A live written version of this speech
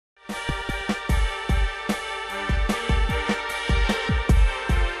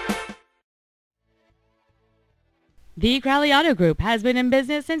The Crowley Auto Group has been in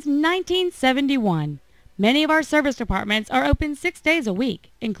business since 1971. Many of our service departments are open 6 days a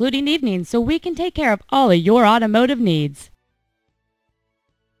week, including evenings, so we can take care of all of your automotive needs.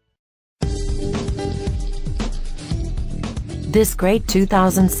 This great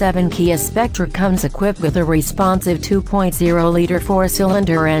 2007 Kia Spectra comes equipped with a responsive 2.0-liter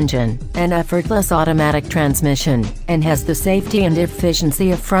four-cylinder engine, an effortless automatic transmission, and has the safety and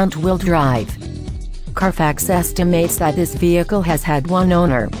efficiency of front-wheel drive. Carfax estimates that this vehicle has had one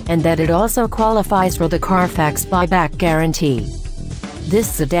owner, and that it also qualifies for the Carfax buyback guarantee.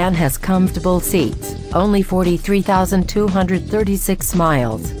 This sedan has comfortable seats, only 43,236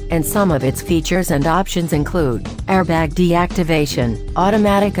 miles, and some of its features and options include airbag deactivation,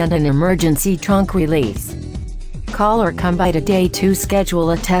 automatic and an emergency trunk release. Call or come by today to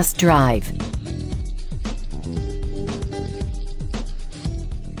schedule a test drive.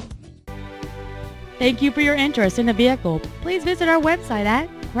 Thank you for your interest in the vehicle. Please visit our website at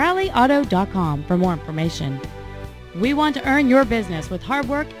crowleyauto.com for more information. We want to earn your business with hard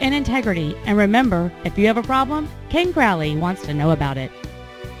work and integrity. And remember, if you have a problem, Ken Crowley wants to know about it.